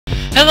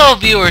Hello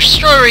viewers,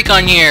 Story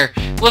Recon here,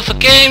 with a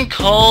game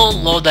called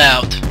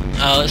Loadout.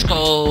 Let's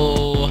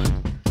go...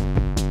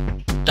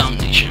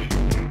 Domination.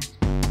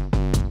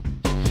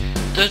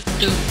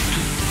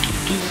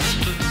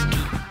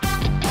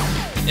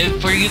 And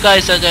for you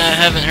guys that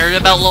haven't heard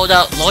about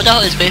Loadout,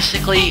 Loadout is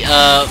basically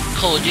a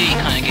Call of Duty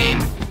kind of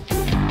game.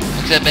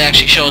 Except it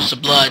actually shows the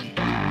blood.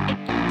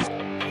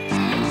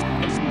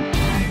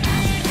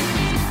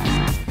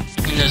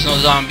 And there's no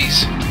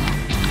zombies.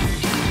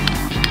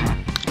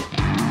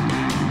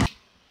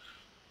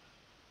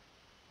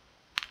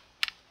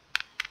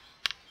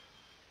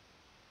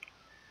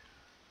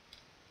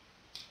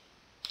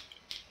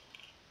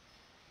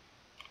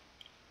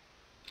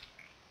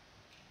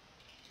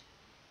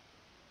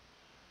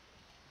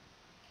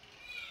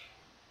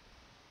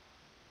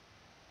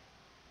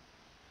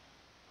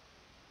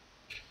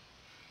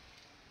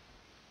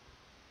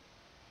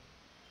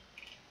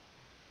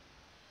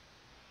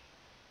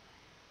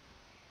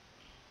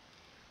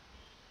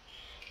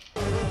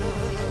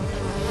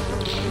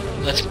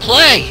 Let's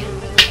play!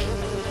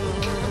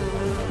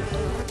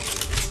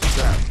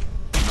 10,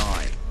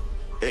 9,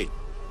 8,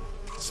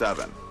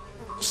 7,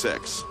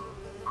 6,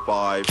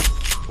 5,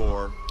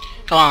 4.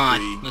 Come on,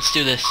 3, let's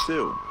do this.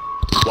 2,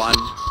 1.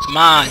 Come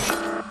on!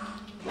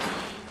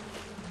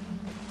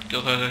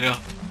 Go, go, go, go.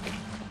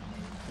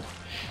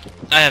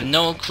 I have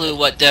no clue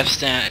what death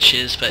snatch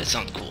is, but it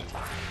sounds cool.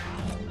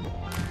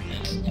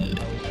 Let's do it.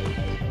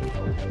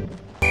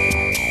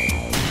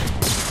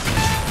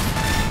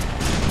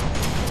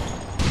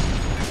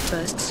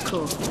 First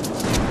score.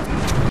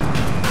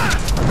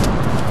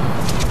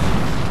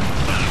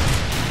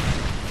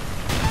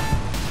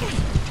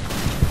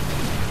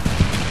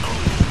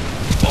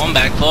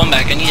 Fall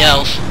back, I need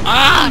health.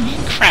 Ah,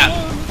 crap.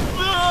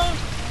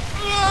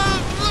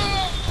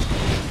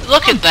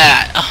 Look at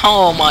that!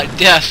 Oh, my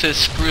death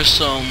is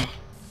gruesome.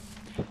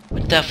 My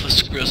death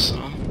was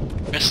gruesome.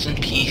 Rest in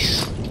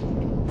peace.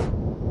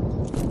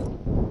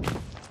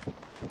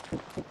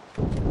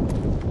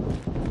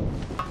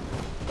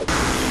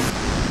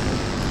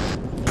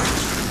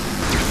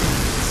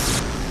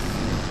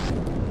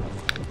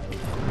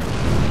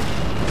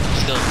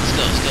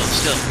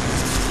 Let's go.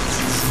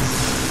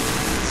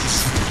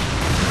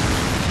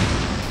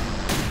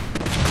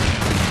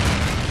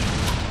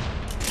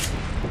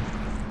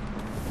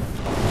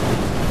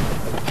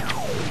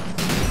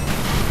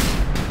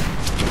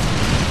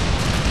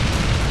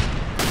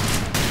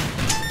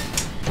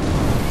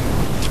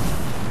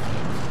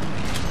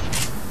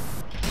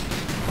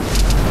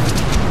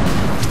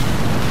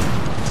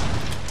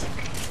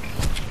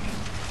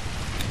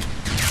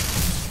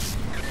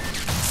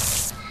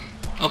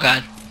 Oh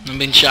god, I'm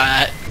being shot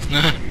at.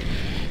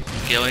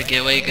 Get away,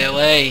 get away, get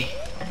away.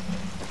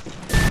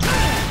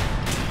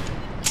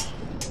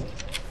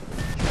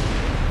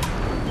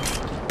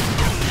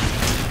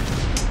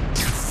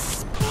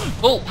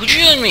 Oh, who's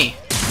shooting me?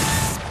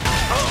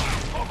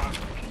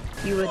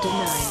 You were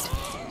denied.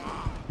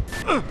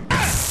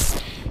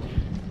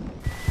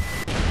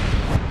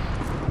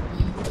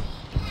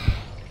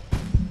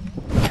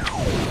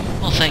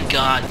 Oh, thank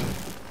God.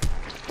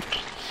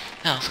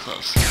 That was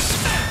close.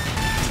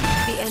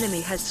 The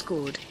enemy has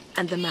scored,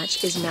 and the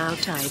match is now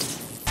tied.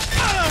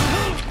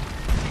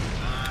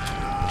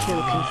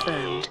 Kill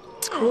confirmed.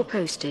 Score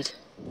posted.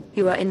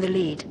 You are in the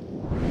lead.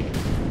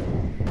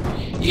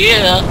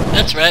 Yeah,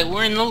 that's right,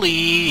 we're in the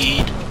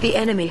lead. The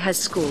enemy has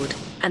scored,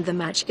 and the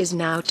match is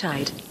now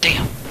tied.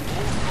 Damn.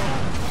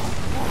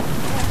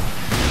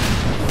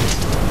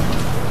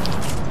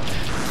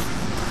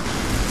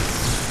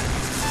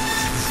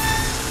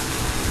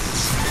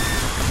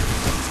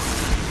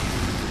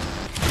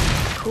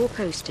 Score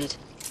posted.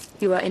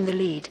 You are in the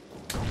lead.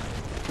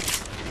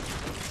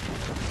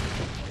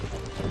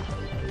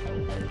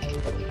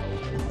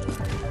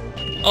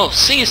 Oh,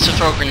 C is to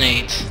throw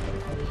grenades.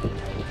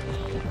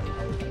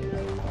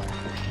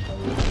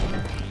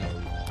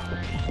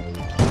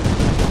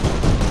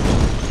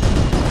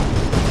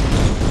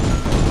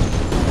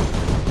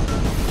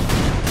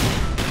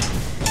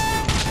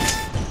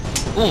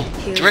 Ooh,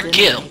 direct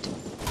kill.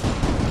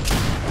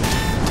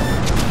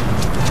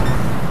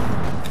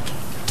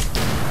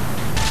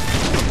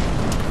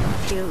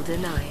 Kill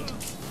denied.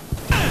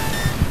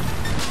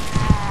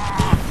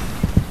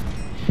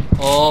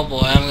 Oh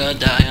boy, I'm gonna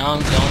die.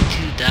 I'm going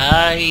to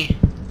die.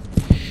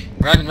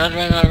 Run, run,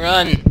 run, run,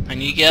 run. I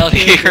need to get out of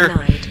here.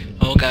 Denied.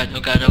 Oh god,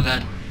 oh god, oh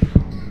god.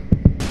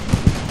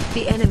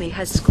 The enemy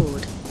has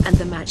scored, and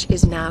the match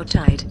is now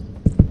tied.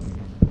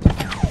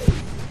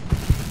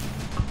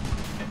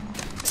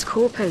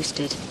 Score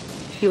posted.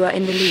 You are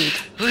in the lead.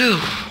 Whew,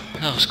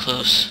 that was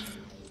close.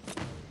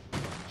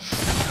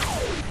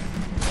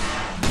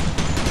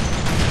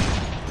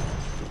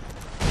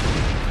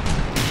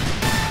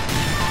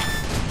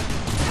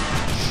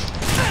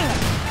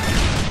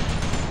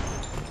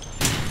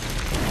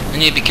 I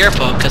need to be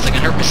careful because I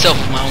can hurt myself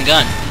with my own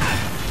gun.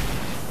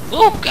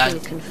 Oh god.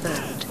 Kill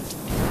confirmed.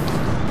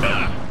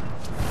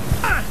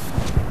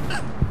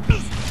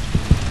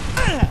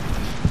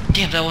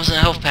 Damn, that wasn't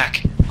a health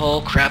pack.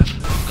 Oh crap,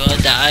 I'm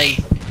gonna die.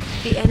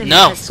 The enemy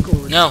No. has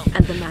scored, No.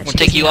 and the match We'll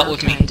take is you now out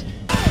with me. tied.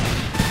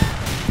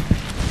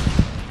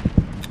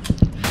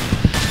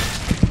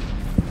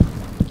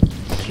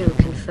 Kill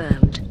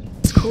confirmed.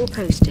 Score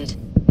posted.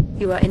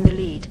 You are in the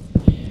lead.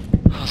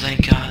 Oh,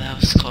 thank God, that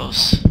was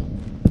close.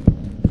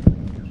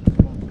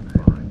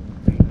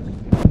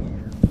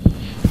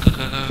 Go,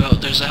 go, go, go.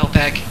 There's a health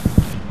pack.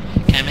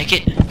 Can I make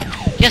it?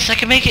 Yes, I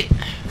can make it!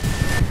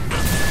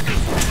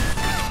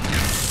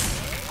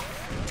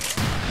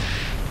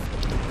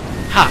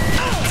 Ha!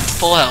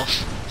 Full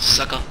health,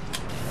 sucker.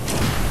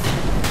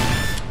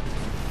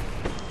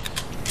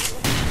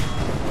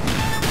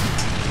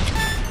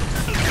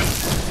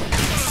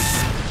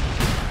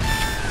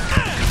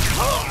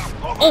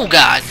 Oh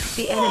God!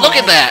 The enemy Look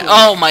at has that! scored,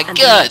 Oh my and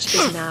the God! match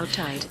is now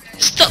tied.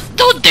 Stop!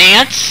 Don't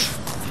dance!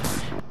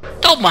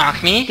 Don't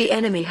mock me! The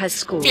enemy has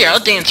scored. Here, I'll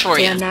dance for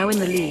They you. are now in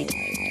the lead.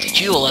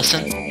 Teach you a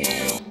lesson.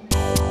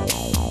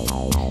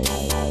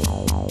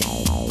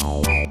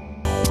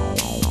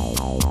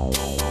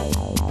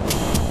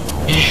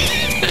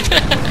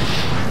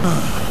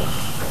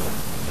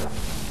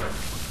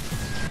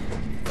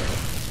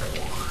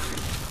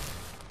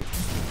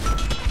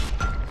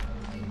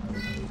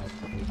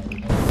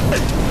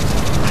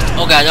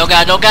 Oh God, oh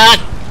God, oh God!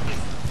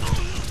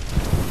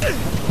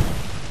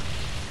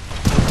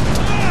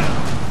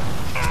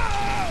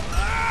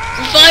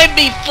 Revive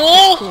me,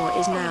 fool! Score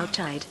is now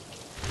tied.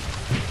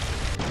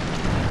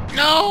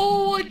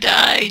 No, I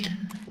died.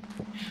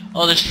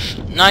 Oh, there's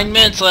 9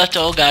 minutes left.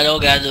 Oh God,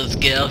 let's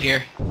get out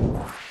here.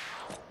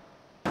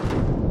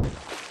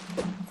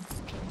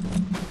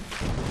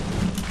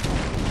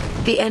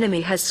 The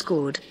enemy has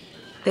scored.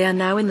 They are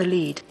now in the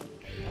lead.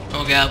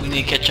 Oh God, we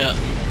need to catch up.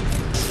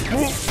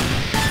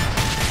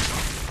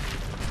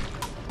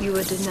 You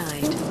were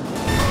denied.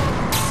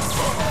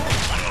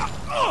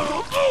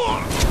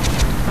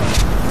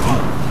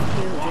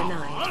 Kill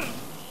denied.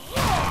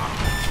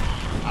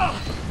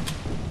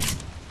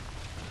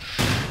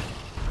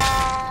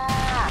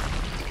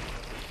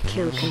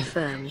 Kill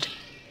confirmed.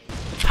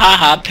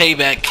 Haha,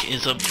 payback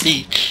is a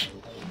bitch.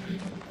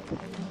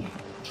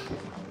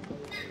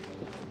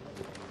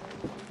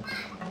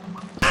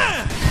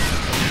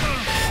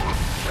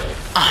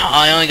 Oh,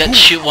 I only got to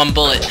shoot 1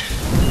 bullet.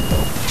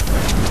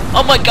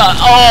 Oh my God!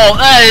 Oh,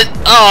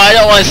 I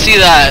don't want to see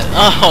that.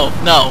 Oh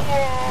no,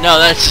 no,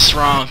 that's just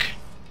wrong.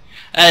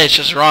 That is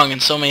just wrong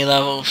in so many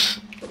levels.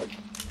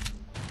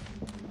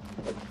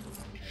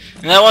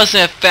 And that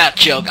wasn't a fat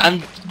joke.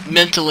 I'm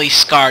mentally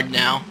scarred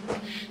now.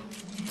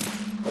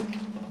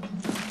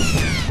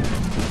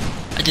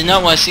 I did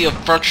not want to see a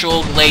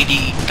virtual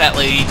lady, fat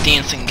lady,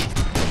 dancing.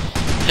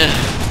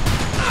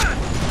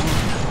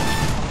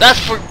 That's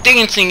for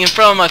dancing in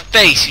front of my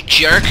face, you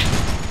jerk!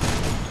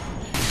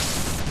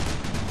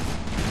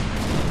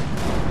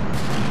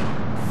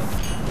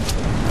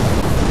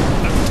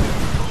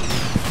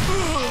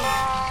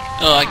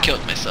 Oh, I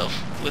killed myself.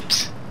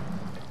 Whoops.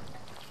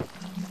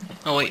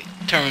 Oh wait,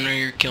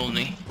 Terminator killed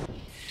me.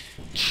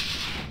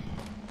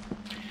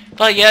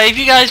 But yeah, if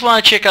you guys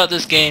want to check out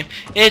this game,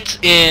 it's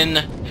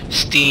in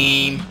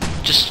Steam.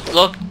 Just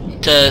look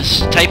to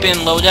type in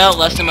Loadout.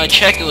 Last time I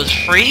checked, it was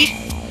free.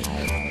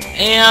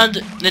 And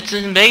it's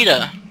in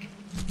beta.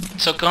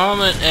 So come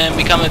and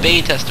become a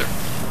beta tester.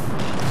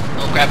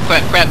 Oh crap,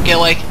 crap, crap, get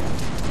away.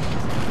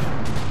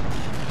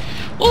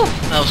 Woo,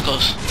 that was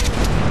close.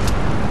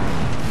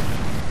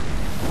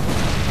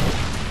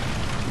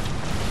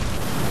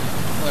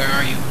 Where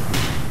are you?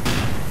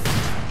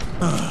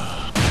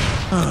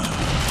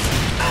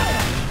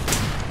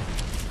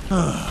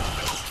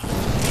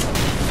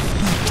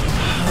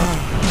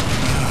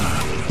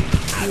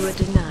 You were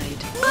denied.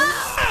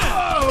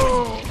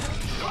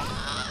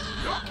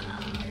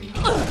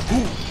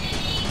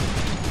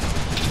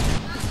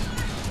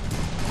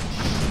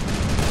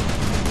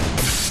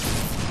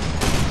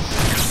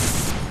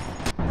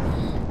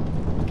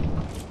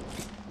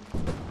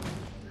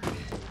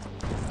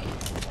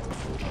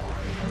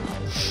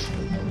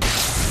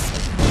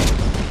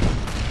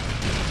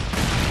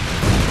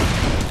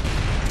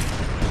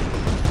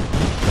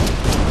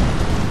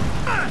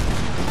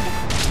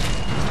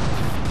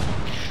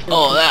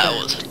 Oh, that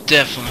was a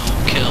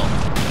definite kill.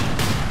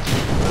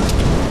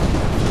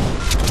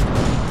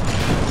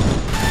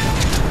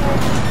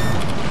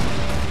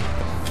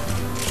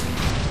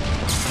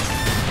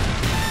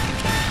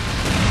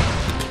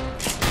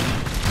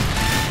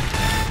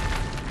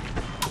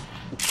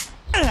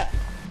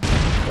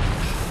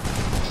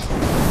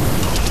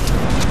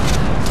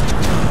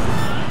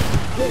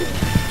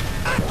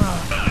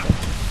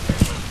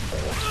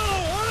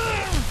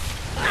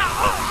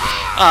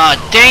 Ah,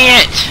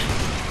 dang it!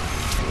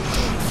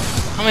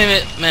 How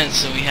many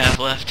minutes do we have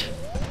left?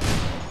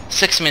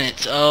 6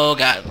 minutes. Oh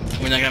God,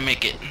 we're not gonna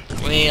make it.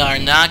 We are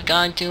not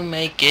going to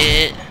make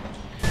it.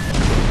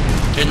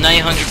 They're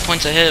 900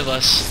 points ahead of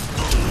us.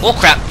 Oh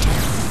crap!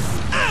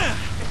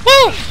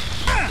 Woo!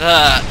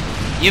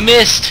 You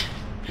missed.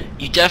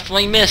 You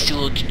definitely missed, you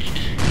little.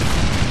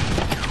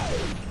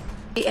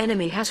 The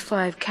enemy has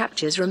 5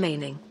 captures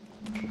remaining.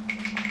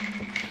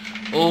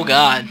 Oh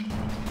God.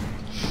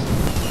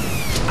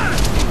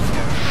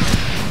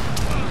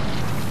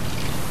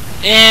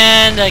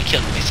 And I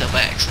killed myself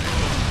by accident.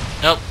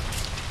 Nope.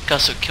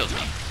 Gusto killed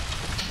me.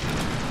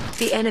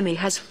 The enemy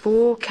has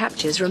 4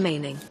 captures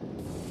remaining.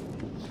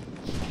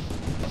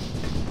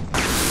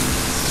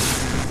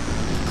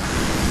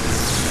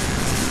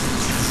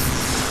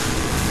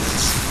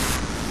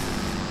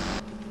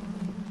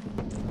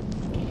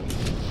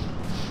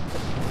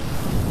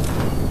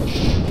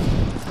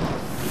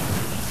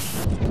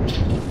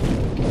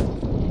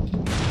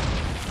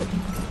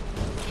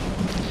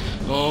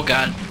 Oh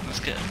god. Let's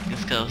go.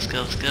 Let's go. Let's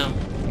go. Let's go.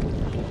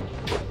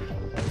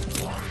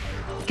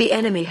 The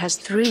enemy has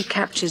 3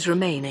 captures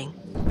remaining.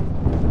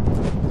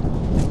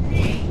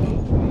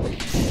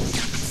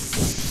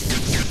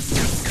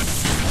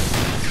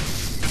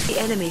 The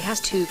enemy has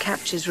 2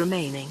 captures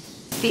remaining.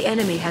 The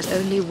enemy has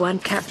only 1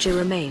 capture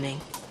remaining.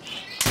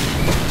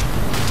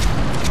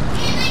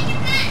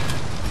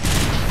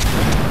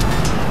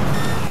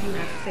 You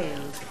have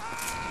failed.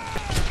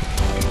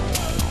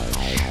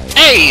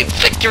 Hey!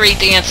 Victory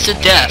dance to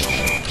death!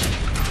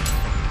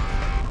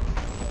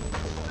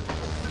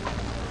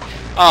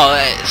 Oh,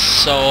 that is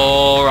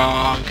so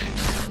wrong.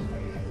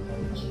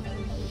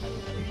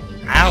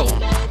 Ow.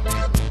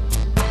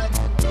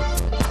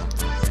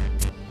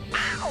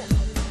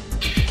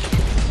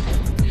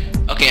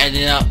 Okay,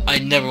 I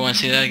never want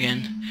to see that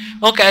again.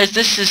 Well guys,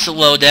 this is the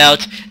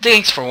Loadout.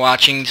 Thanks for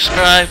watching.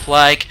 Subscribe,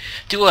 like,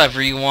 do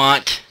whatever you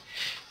want.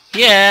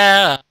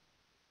 Yeah!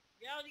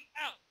 Reality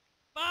out.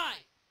 5,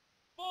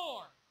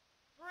 4,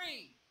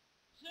 3,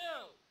 2.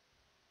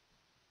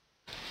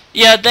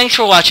 Yeah, thanks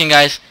for watching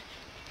guys.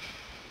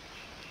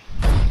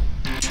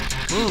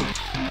 Ooh.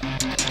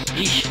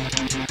 Eesh.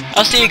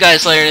 I'll see you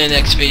guys later in the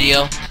next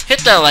video. Hit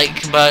that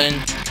like button,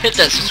 hit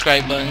that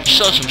subscribe button,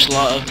 show some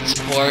love and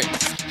support.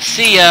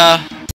 See ya!